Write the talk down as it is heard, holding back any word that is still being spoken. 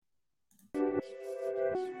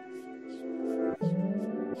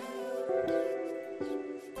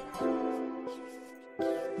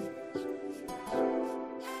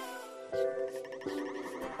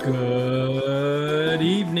Good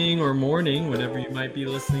evening or morning, whenever you might be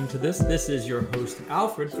listening to this. This is your host,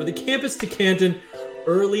 Alfred, for the Campus to Canton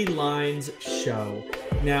Early Lines Show.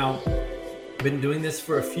 Now, I've been doing this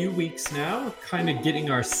for a few weeks now, kind of getting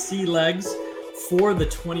our sea legs for the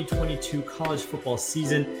 2022 college football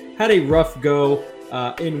season. Had a rough go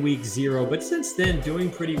in week 0, but since then, doing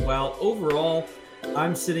pretty well. Overall,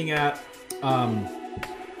 I'm sitting at, I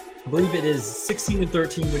believe it is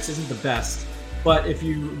 16-13, which isn't the best. But if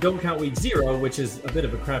you don't count week 0, which is a bit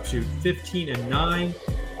of a crapshoot,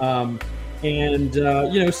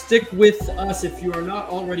 15-9, stick with us. If you are not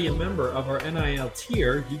already a member of our NIL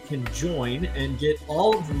tier, you can join and get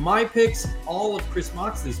all of my picks, all of Chris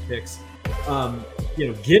Moxley's picks,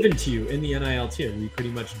 given to you in the NIL tier. We pretty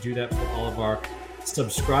much do that for all of our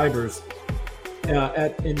subscribers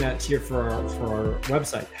in that tier for our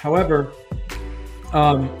website. However,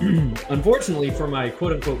 unfortunately, for my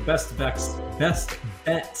quote-unquote best bets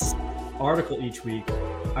article each week,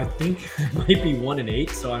 I think I might be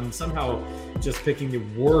 1-8. So I'm somehow just picking the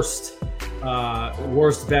worst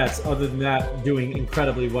bets. Other than that, doing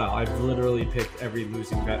incredibly well. I've literally picked every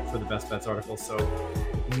losing bet for the best bets article. So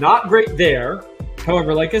not great there.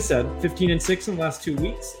 However, like I said, 15-6 in the last 2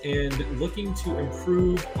 weeks and looking to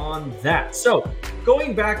improve on that. So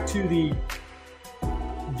going back to the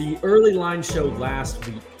early line show last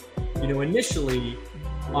week, initially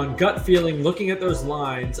on gut feeling, looking at those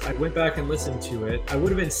lines, I went back and listened to it. I would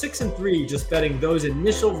have been 6-3 just betting those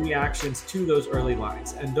initial reactions to those early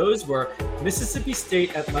lines. And those were Mississippi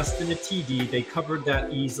State at less than a TD. They covered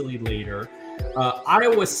that easily later.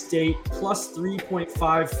 Iowa State plus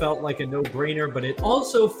 3.5 felt like a no-brainer, but it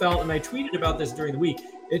also felt, and I tweeted about this during the week,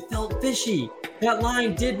 it felt fishy. That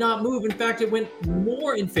line did not move. In fact, it went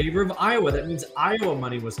more in favor of Iowa. That means Iowa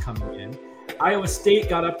money was coming in. Iowa State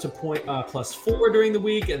got up to plus 4 during the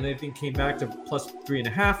week, and I think came back to plus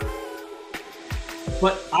 3.5.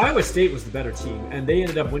 But Iowa State was the better team, and they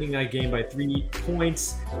ended up winning that game by 3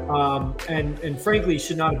 points. And frankly,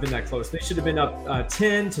 should not have been that close. They should have been up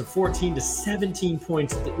 10 to 14 to 17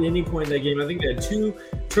 points at any point in that game. I think they had 2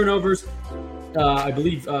 turnovers. I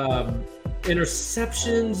believe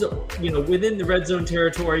interceptions, within the red zone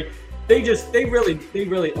territory. They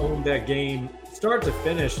really owned that game, start to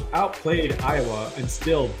finish, outplayed Iowa, and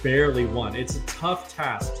still barely won. It's a tough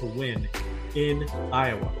task to win in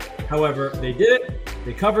Iowa. However, they did it,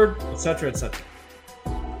 they covered, etc., etc.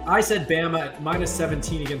 I said Bama at minus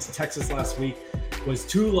 17 against Texas last week was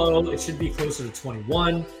too low. It should be closer to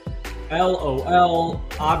 21. LOL.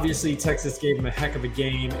 Obviously, Texas gave them a heck of a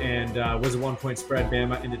game and was a 1-point spread.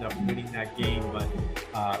 Bama ended up winning that game, but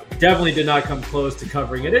definitely did not come close to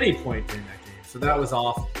covering at any point during that game. So that was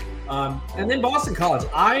off. And then Boston College.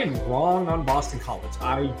 I am wrong on Boston College.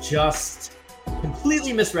 I just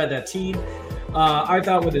completely misread that team. I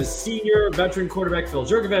thought with his senior veteran quarterback, Phil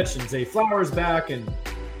Jurkovec, and Zay Flowers back and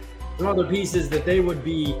some other pieces that they would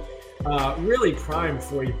be really primed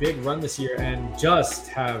for a big run this year, and just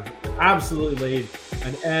have absolutely laid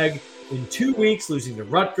an egg in 2 weeks, losing to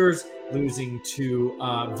Rutgers, losing to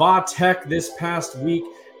Va Tech this past week,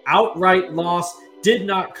 outright loss, did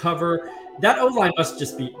not cover. That O-line must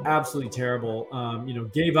just be absolutely terrible.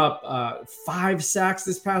 Gave up 5 sacks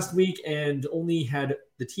this past week and only had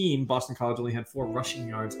the team, Boston College, only had 4 rushing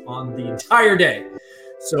yards on the entire day.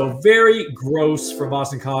 So very gross for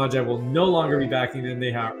Boston College. I will no longer be backing them.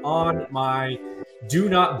 They are on my do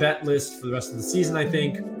not bet list for the rest of the season, I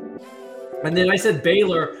think. And then I said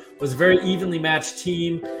Baylor was a very evenly matched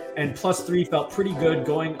team, and plus 3 felt pretty good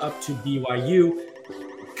going up to BYU.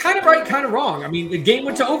 Kind of right, kind of wrong. I mean, the game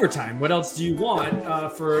went to overtime. What else do you want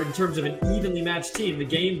in terms of an evenly matched team? The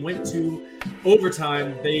game went to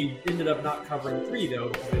overtime. They ended up not covering 3, though,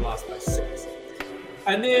 because they lost by 6.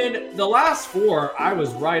 And then the last 4, I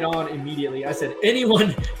was right on immediately. I said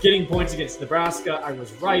anyone getting points against Nebraska, I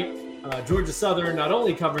was right. Georgia Southern not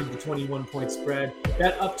only covered the 21-point spread,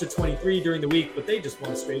 bet up to 23 during the week, but they just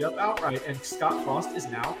won straight up outright. And Scott Frost is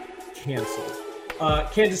now canceled.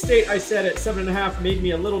 Kansas State, I said at 7.5, made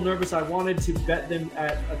me a little nervous. I wanted to bet them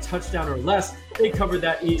at a touchdown or less. They covered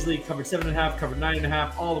that easily, covered 7.5, covered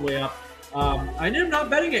 9.5, all the way up. I ended up not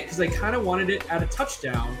betting it because I kind of wanted it at a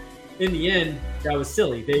touchdown. In the end, that was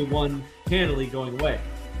silly. They won handily going away.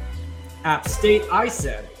 App State, I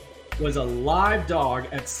said, was a live dog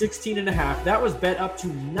at 16.5. That was bet up to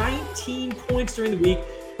 19 points during the week.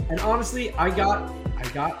 And honestly, I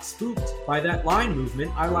got spooked by that line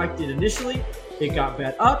movement. I liked it initially. It got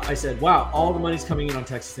bet up. I said, wow, all the money's coming in on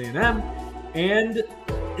Texas A&M. And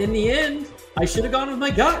in the end, I should have gone with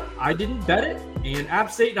my gut. I didn't bet it, and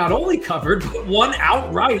App State not only covered, but won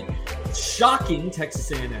outright, shocking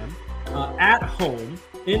Texas A&M at home,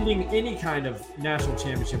 ending any kind of national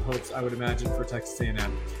championship hopes, I would imagine, for Texas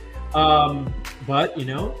A&M. But,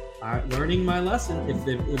 learning my lesson. If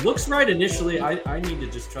it looks right initially, I need to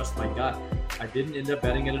just trust my gut. I didn't end up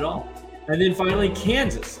betting it at all. And then finally,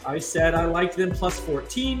 Kansas. I said I liked them plus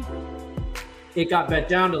 14. It got bet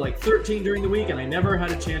down to like 13 during the week, and I never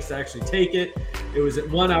had a chance to actually take it. It was at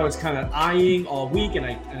one I was kind of eyeing all week, and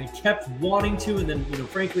I kept wanting to, and then,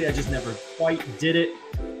 frankly, I just never quite did it.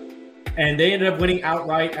 And they ended up winning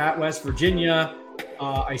outright at West Virginia.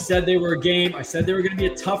 I said they were a game. I said they were going to be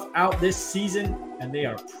a tough out this season, and they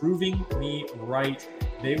are proving me right.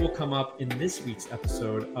 They will come up in this week's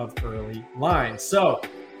episode of Early Lines. So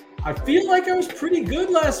I feel like I was pretty good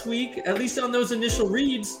last week, at least on those initial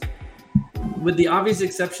reads, with the obvious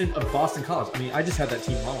exception of Boston College. I mean, I just had that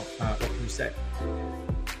team wrong. What can you say?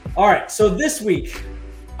 All right, so this week,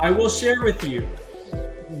 I will share with you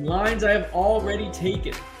lines I have already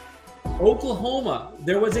taken. Oklahoma,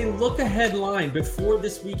 there was a look-ahead line before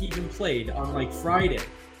this week even played on like Friday.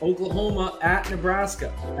 Oklahoma at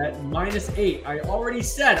Nebraska at -8. I already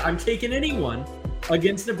said I'm taking anyone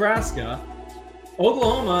against Nebraska.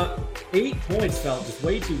 Oklahoma, 8 points felt just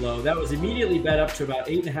way too low. That was immediately bet up to about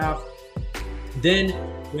 8.5. Then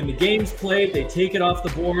when the game's played, they take it off the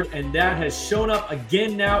board, and that has shown up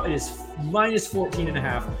again now. It is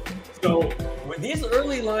 -14.5. So with these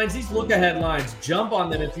early lines, these look-ahead lines, jump on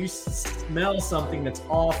them if you smell something that's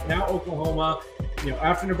off. Now Oklahoma,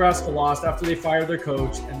 after Nebraska lost, after they fired their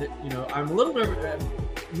coach, and I'm a little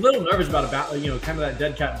nervous about kind of that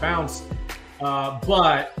dead cat bounce.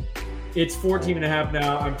 But it's 14.5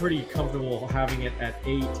 now. I'm pretty comfortable having it at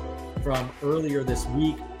 8 from earlier this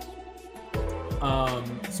week.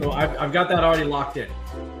 So I've got that already locked in.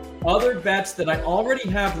 Other bets that I already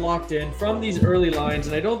have locked in from these early lines,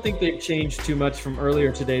 and I don't think they've changed too much from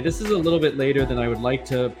earlier today. This is a little bit later than I would like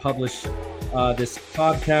to publish this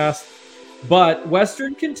podcast. But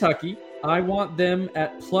Western Kentucky, I want them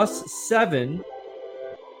at +7.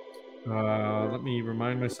 Let me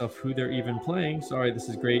remind myself who they're even playing. Sorry, this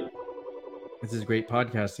is great. This is great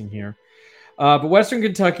podcasting here. But Western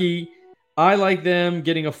Kentucky, I like them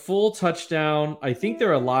getting a full touchdown. I think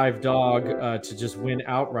they're a live dog to just win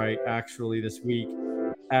outright, actually, this week.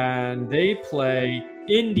 And they play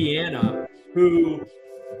Indiana, who,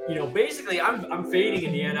 basically I'm fading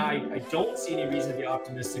Indiana. I don't see any reason to be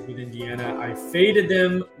optimistic with Indiana. I faded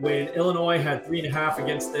them when Illinois had 3.5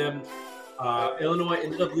 against them. Illinois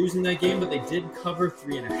ended up losing that game, but they did cover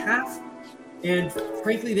 3.5. And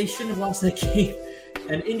frankly, they shouldn't have lost that game.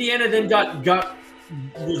 And Indiana then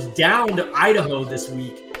was down to Idaho this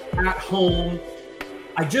week at home.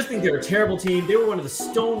 I just think they're a terrible team. They were one of the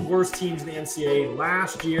stone worst teams in the NCAA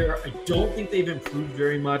last year. I don't think they've improved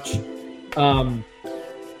very much.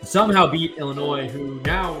 Somehow beat Illinois, who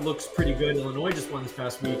now looks pretty good. Illinois just won this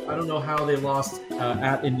past week. I don't know how they lost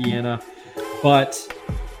at Indiana, but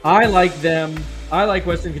I like them. I like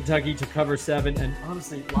Western Kentucky to cover 7, and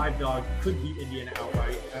honestly, live dog could beat Indiana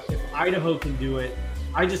outright. If Idaho can do it,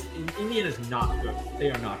 Indiana's not good. They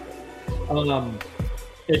are not good.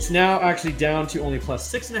 It's now actually down to only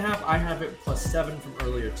 +6.5. I have it +7 from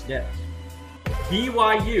earlier today.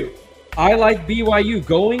 BYU. I like BYU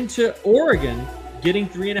going to Oregon, getting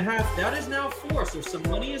 3.5. That is now 4. So some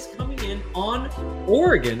money is coming in on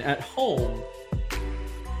Oregon at home.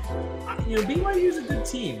 BYU is a good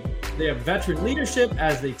team. They have veteran leadership,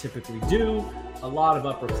 as they typically do. A lot of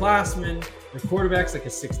upperclassmen. The quarterback's like a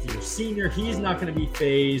 60-year senior. He's not going to be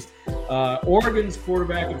phased. Oregon's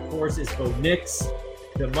quarterback, of course, is Bo Nix,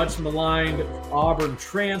 the much maligned Auburn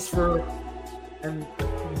transfer. And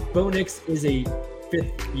Bo Nix is a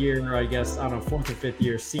 5th year, I guess, 4th or 5th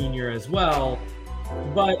year senior as well.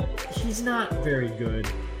 But he's not very good.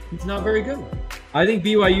 He's not very good. I think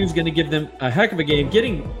BYU is going to give them a heck of a game.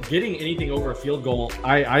 Getting anything over a field goal,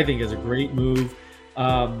 I think, is a great move.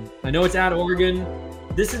 I know it's at Oregon.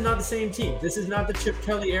 This is not the same team. This is not the Chip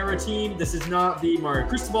Kelly era team. This is not the Mario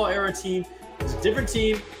Cristobal era team. It's a different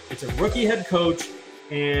team. It's a rookie head coach,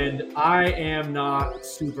 and I am not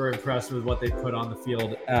super impressed with what they put on the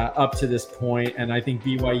field up to this point. And I think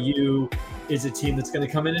BYU is a team that's going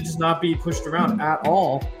to come in and just not be pushed around at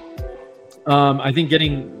all. I think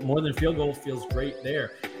getting more than a field goal feels great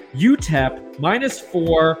there. UTEP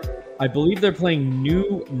 -4. I believe they're playing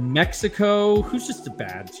New Mexico, who's just a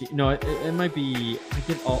bad team. No, it might be. I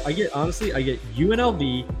get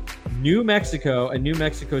UNLV, New Mexico, and New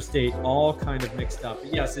Mexico State all kind of mixed up.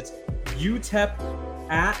 But yes, it's UTEP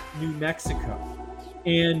at New Mexico.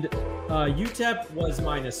 And UTEP was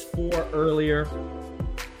 -4 earlier.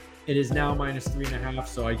 It is now -3.5.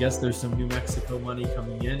 So I guess there's some New Mexico money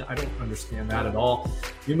coming in. I don't understand that at all.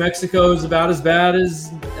 New Mexico is about as bad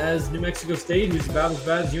as New Mexico State, who's about as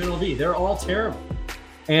bad as UNLV. They're all terrible.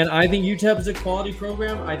 And I think UTEP is a quality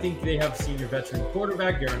program. I think they have senior veteran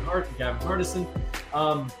quarterback Gavin Hardison.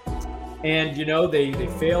 And, they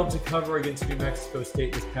failed to cover against New Mexico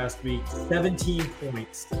State this past week. 17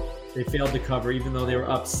 points they failed to cover, even though they were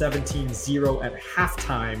up 17-0 at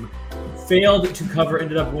halftime. Failed to cover,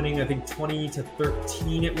 ended up winning, I think,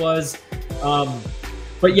 20-13 it was.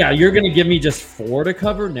 But, yeah, you're going to give me just 4 to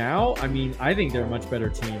cover now? I mean, I think they're a much better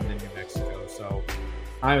team than New Mexico. So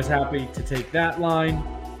I was happy to take that line.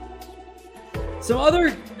 Some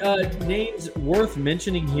other names worth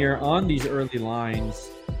mentioning here on these early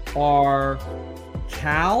lines are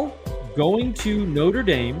Cal going to Notre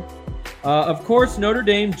Dame. Of course, Notre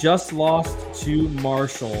Dame just lost to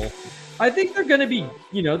Marshall. I think they're going to be,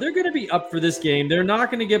 they're going to be up for this game. They're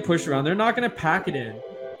not going to get pushed around. They're not going to pack it in.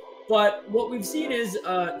 But what we've seen is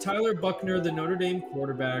Tyler Buchner, the Notre Dame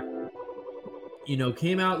quarterback,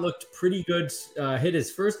 came out, looked pretty good, hit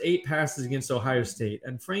his first 8 passes against Ohio State,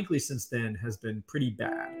 and frankly, since then has been pretty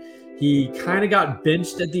bad. He kind of got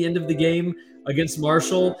benched at the end of the game against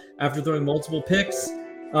Marshall after throwing multiple picks.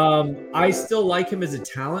 I still like him as a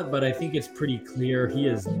talent, but I think it's pretty clear he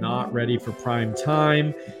is not ready for prime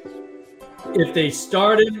time. If they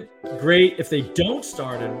start him, great. If they don't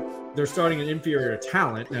start him, they're starting an inferior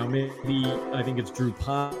talent. Now, maybe I think it's Drew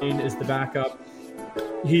Pine is the backup.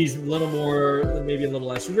 He's maybe a little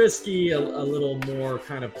less risky, a little more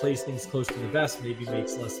kind of plays things close to the vest, maybe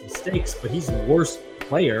makes less mistakes, but he's a worse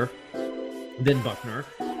player than Buchner.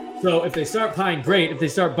 So if they start Pine, great. If they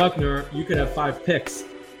start Buchner, you could have 5 picks.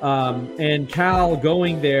 And Cal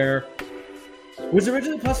going there was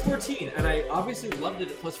originally +14, and I obviously loved it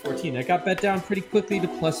at +14. That got bet down pretty quickly to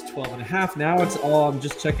 +12.5. Now it's I'm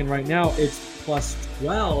just checking right now, it's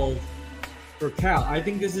 +12 for Cal. I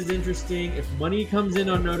think this is interesting. If money comes in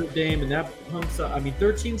on Notre Dame and that pumps up,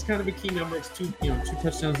 13 is kind of a key number. It's 2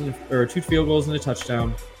 touchdowns or 2 field goals and a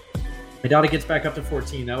touchdown. I doubt it gets back up to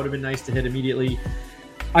 14. That would have been nice to hit immediately.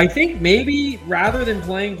 I think maybe rather than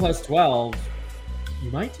playing +12,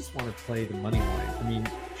 you might just want to play the money line.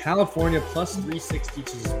 California +360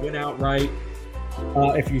 to just win outright.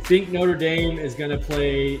 If you think Notre Dame is going to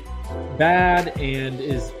play bad and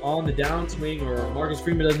is on the downswing, or Marcus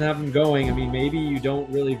Freeman doesn't have them going, maybe you don't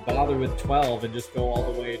really bother with 12 and just go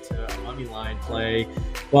all the way to a money line play.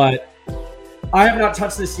 But I have not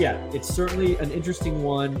touched this yet. It's certainly an interesting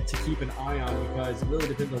one to keep an eye on because it really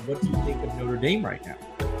depends on what do you think of Notre Dame right now.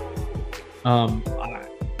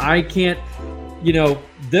 I can't,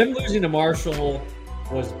 them losing to Marshall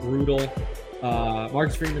was brutal.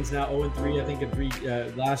 Marcus Freeman's now 0-3, I think,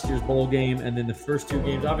 in last year's bowl game, and then the first 2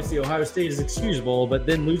 games. Obviously, Ohio State is excusable, but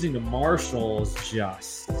then losing to Marshall is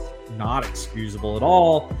just not excusable at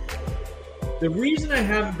all. The reason I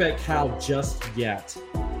haven't bet Cal just yet,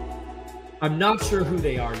 I'm not sure who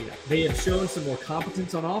they are yet. They have shown some more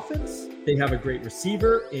competence on offense. They have a great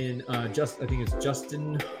receiver in I think it's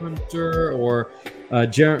Justin Hunter or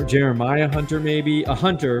Jeremiah Hunter, maybe.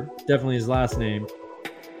 Hunter, definitely his last name.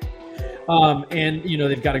 And,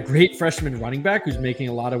 they've got a great freshman running back who's making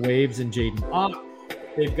a lot of waves in Jaden Ott.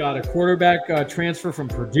 They've got a quarterback transfer from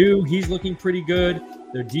Purdue. He's looking pretty good.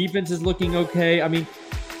 Their defense is looking okay.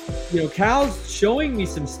 Cal's showing me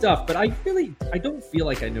some stuff, but I don't feel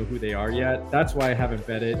like I know who they are yet. That's why I haven't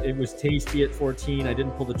bet it. It was tasty at 14. I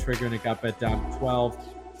didn't pull the trigger and it got bet down to 12.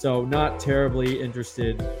 So not terribly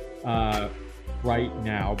interested right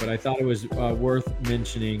now, but I thought it was worth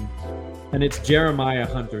mentioning. And it's Jeremiah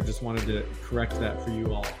Hunter. Just wanted to correct that for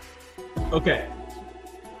you all. Okay.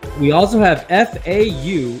 We also have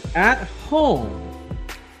FAU at home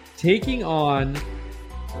taking on...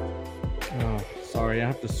 Oh, sorry, I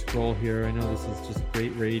have to scroll here. I know this is just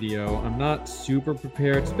great radio. I'm not super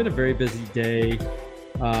prepared. It's been a very busy day.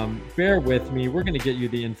 Bear with me. We're going to get you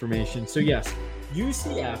the information. So yes,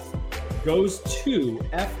 UCF goes to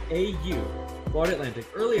FAU. Florida Atlantic.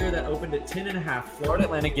 Earlier, that opened at 10.5. Florida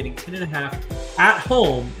Atlantic getting 10.5 at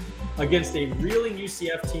home against a reeling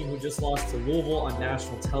UCF team who just lost to Louisville on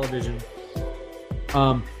national television.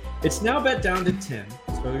 It's now bet down to 10,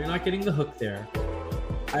 so you're not getting the hook there.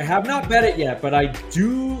 I have not bet it yet, but I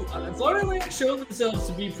do. Florida Atlantic showed themselves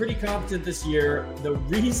to be pretty competent this year. The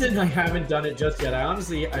reason I haven't done it just yet, I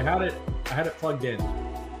had it plugged in,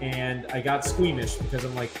 and I got squeamish because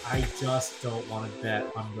I'm like, I just don't want to bet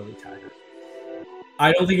on Willie Taggart.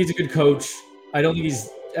 I don't think he's a good coach. I don't think he's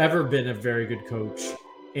ever been a very good coach.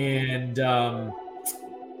 And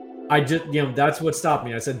that's what stopped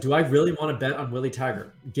me. I said, do I really want to bet on Willie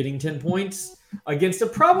Taggart getting 10 points against a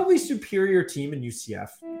probably superior team in UCF?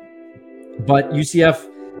 But UCF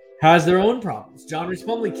has their own problems. John Rhys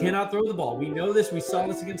Plumlee cannot throw the ball. We know this. We saw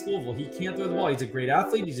this against Louisville. He can't throw the ball. He's a great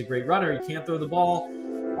athlete. He's a great runner. He can't throw the ball.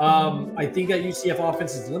 I think that UCF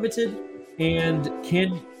offense is limited. And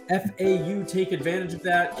can FAU take advantage of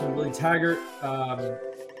that? Can Willie Taggart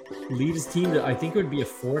lead his team to, I think it would be a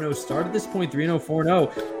 4-0 start at this point, 3-0,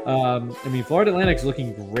 4-0. Florida Atlantic's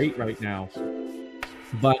looking great right now.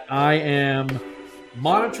 But I am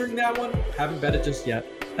monitoring that one. Haven't bet it just yet.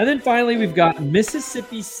 And then finally, we've got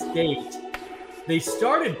Mississippi State. They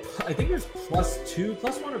started, I think it was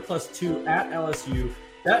 +1 or +2 at LSU.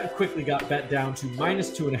 That quickly got bet down to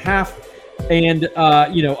 -2.5. And,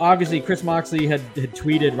 obviously Chris Moxley had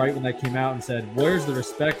tweeted right when that came out and said, where's the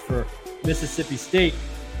respect for Mississippi State?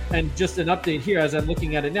 And just an update here, as I'm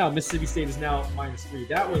looking at it now, Mississippi State is now -3.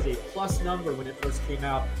 That was a plus number when it first came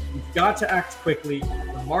out. You've got to act quickly.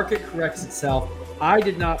 The market corrects itself. I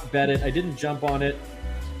did not bet it. I didn't jump on it.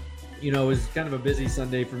 It was kind of a busy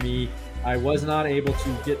Sunday for me. I was not able to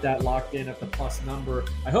get that locked in at the plus number.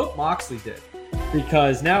 I hope Moxley did,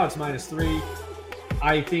 because now it's -3.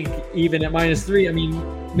 I think even at -3,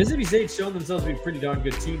 Mississippi State's shown themselves to be a pretty darn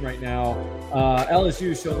good team right now.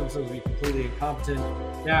 LSU showed themselves to be completely incompetent.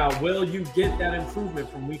 Now, will you get that improvement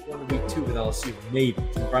from week 1 to week 2 with LSU? Maybe.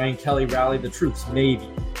 Can Brian Kelly rally the troops? Maybe.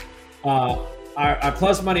 I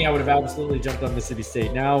plus money, I would have absolutely jumped on Mississippi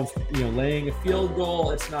State. Now, laying a field goal,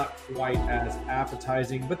 it's not quite as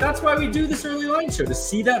appetizing. But that's why we do this early line show, to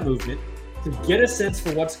see that movement, to get a sense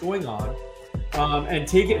for what's going on. And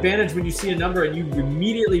take advantage when you see a number and you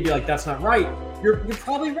immediately be like, that's not right. You're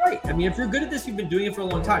probably right. If you're good at this, you've been doing it for a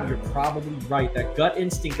long time, you're probably right. That gut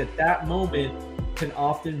instinct at that moment can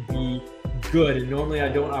often be good. And normally I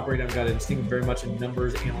don't operate on gut instinct, very much a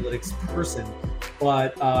numbers analytics person.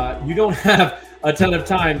 But you don't have a ton of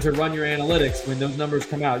time to run your analytics when those numbers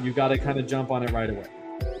come out. You've got to kind of jump on it right away.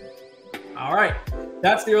 All right.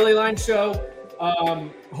 That's the early line show.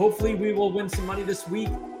 Hopefully we will win some money this week.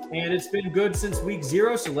 And it's been good since week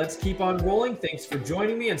 0, so let's keep on rolling. Thanks for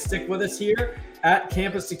joining me, and stick with us here at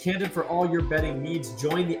Campus to Canton for all your betting needs.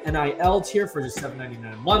 Join the NIL tier for just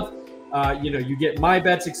 $7.99 a month. You get my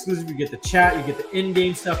bets exclusive. You get the chat. You get the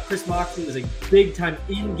in-game stuff. Chris Moxley is a big-time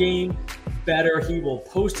in-game bettor. He will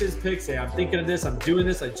post his picks, say, I'm thinking of this, I'm doing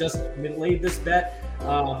this, I just laid this bet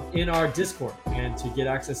in our Discord. And to get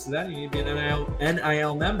access to that, you need to be an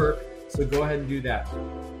NIL member, so go ahead and do that.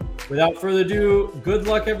 Without further ado, good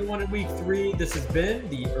luck everyone in week 3. This has been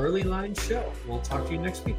the Early Line Show. We'll talk to you next week.